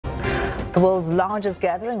The world's largest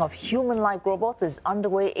gathering of human-like robots is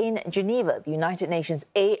underway in Geneva. The United Nations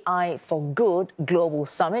AI for Good Global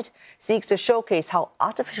Summit seeks to showcase how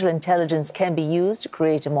artificial intelligence can be used to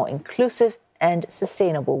create a more inclusive and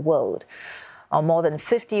sustainable world. More than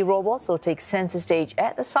 50 robots will take center stage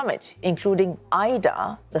at the summit, including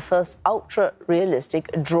Ida, the first ultra-realistic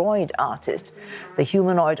droid artist, the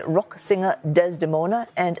humanoid rock singer Desdemona,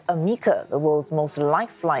 and Amika, the world's most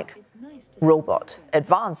lifelike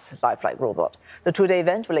advanced lifelike robot. The two-day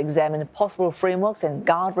event will examine possible frameworks and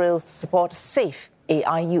guardrails to support safe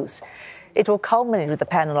AI use. It will culminate with a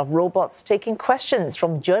panel of robots taking questions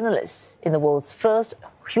from journalists in the world's first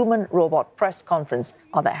human-robot press conference,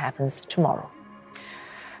 that happens tomorrow.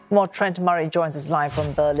 More Trent Murray joins us live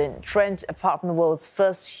from Berlin. Trent, apart from the world's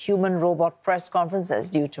first human-robot press conference that's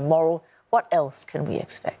due tomorrow, what else can we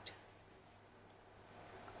expect?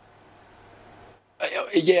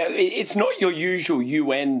 Yeah, it's not your usual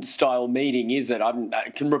UN-style meeting, is it?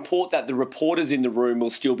 I can report that the reporters in the room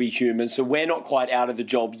will still be human, so we're not quite out of the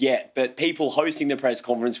job yet. But people hosting the press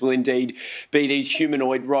conference will indeed be these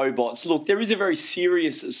humanoid robots. Look, there is a very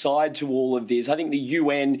serious side to all of this. I think the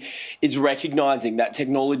UN is recognising that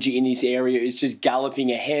technology in this area is just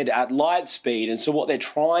galloping ahead at light speed. And so what they're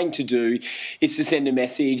trying to do is to send a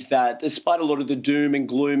message that despite a lot of the doom and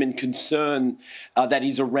gloom and concern that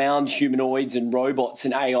is around humanoids and robots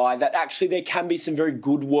and AI, that actually there can be some very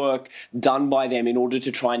good work done by them in order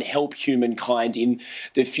to try and help humankind in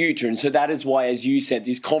the future. And so that is why, as you said,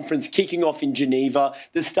 this conference kicking off in Geneva,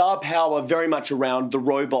 the star power very much around the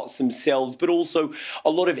robots themselves, but also a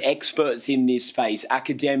lot of experts in this space,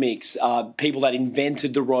 academics, people that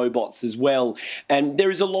invented the robots as well. And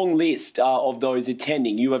there is a long list of those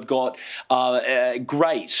attending. You have got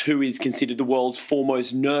Grace, who is considered the world's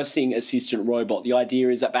foremost nursing assistant robot. The idea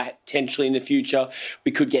is that potentially in the future,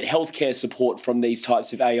 we could get healthcare support from these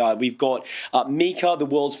types of AI. We've got Mika, the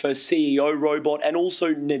world's first CEO robot, and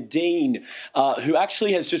also Nadine, who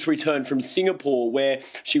actually has just returned from Singapore, where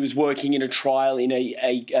she was working in a trial in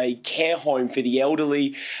a care home for the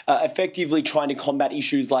elderly, effectively trying to combat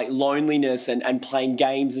issues like loneliness and playing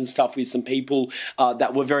games and stuff with some people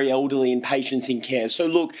that were very elderly and patients in care. So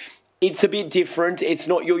look, it's a bit different. It's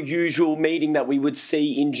not your usual meeting that we would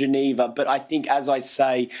see in Geneva. But I think, as I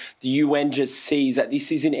say, the UN just sees that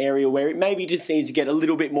this is an area where it maybe just needs to get a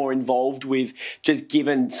little bit more involved with, just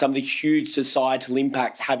given some of the huge societal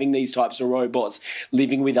impacts having these types of robots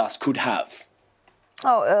living with us could have.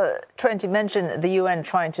 Trent, you mentioned the UN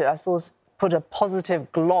trying to, I suppose, put a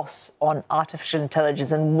positive gloss on artificial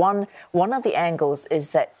intelligence. And one of the angles is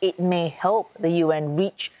that it may help the UN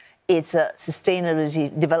reach its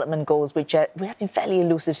sustainability development goals, which have been fairly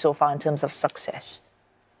elusive so far in terms of success.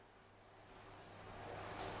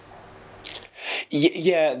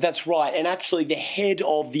 Yeah, that's right. And actually, the head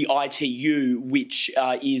of the ITU, which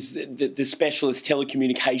is the specialist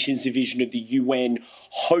telecommunications division of the UN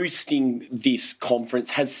hosting this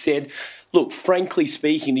conference, has said, look, frankly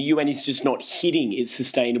speaking, the UN is just not hitting its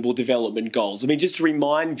sustainable development goals. I mean, just to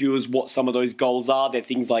remind viewers what some of those goals are, they're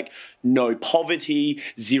things like no poverty,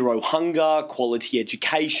 zero hunger, quality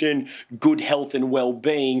education, good health and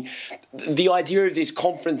well-being. The idea of this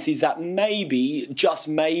conference is that maybe, just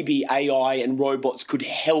maybe, AI and robots could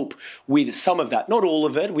help with some of that. Not all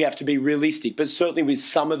of it, we have to be realistic, but certainly with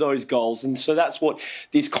some of those goals. And so that's what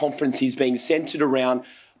this conference is being centred around.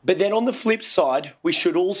 But then on the flip side, we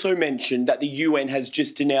should also mention that the UN has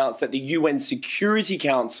just announced that the UN Security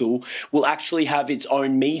Council will actually have its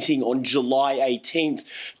own meeting on July 18th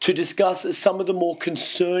to discuss some of the more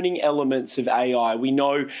concerning elements of AI. We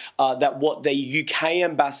know that what the UK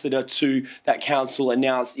ambassador to that council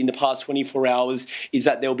announced in the past 24 hours is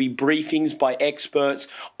that there'll be briefings by experts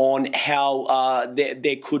on how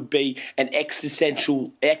there could be an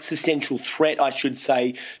existential threat, I should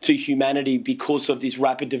say, to humanity because of this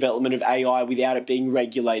rapid development of AI without it being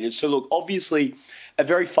regulated. So look, obviously a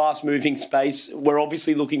very fast-moving space. We're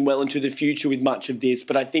obviously looking well into the future with much of this,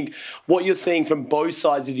 but I think what you're seeing from both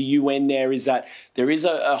sides of the UN there is that there is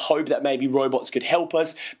a hope that maybe robots could help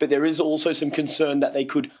us, but there is also some concern that they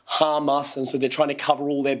could harm us, and so they're trying to cover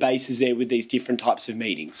all their bases there with these different types of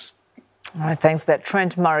meetings. All right, thanks for that.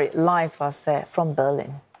 Trent Murray, live for us there from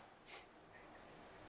Berlin.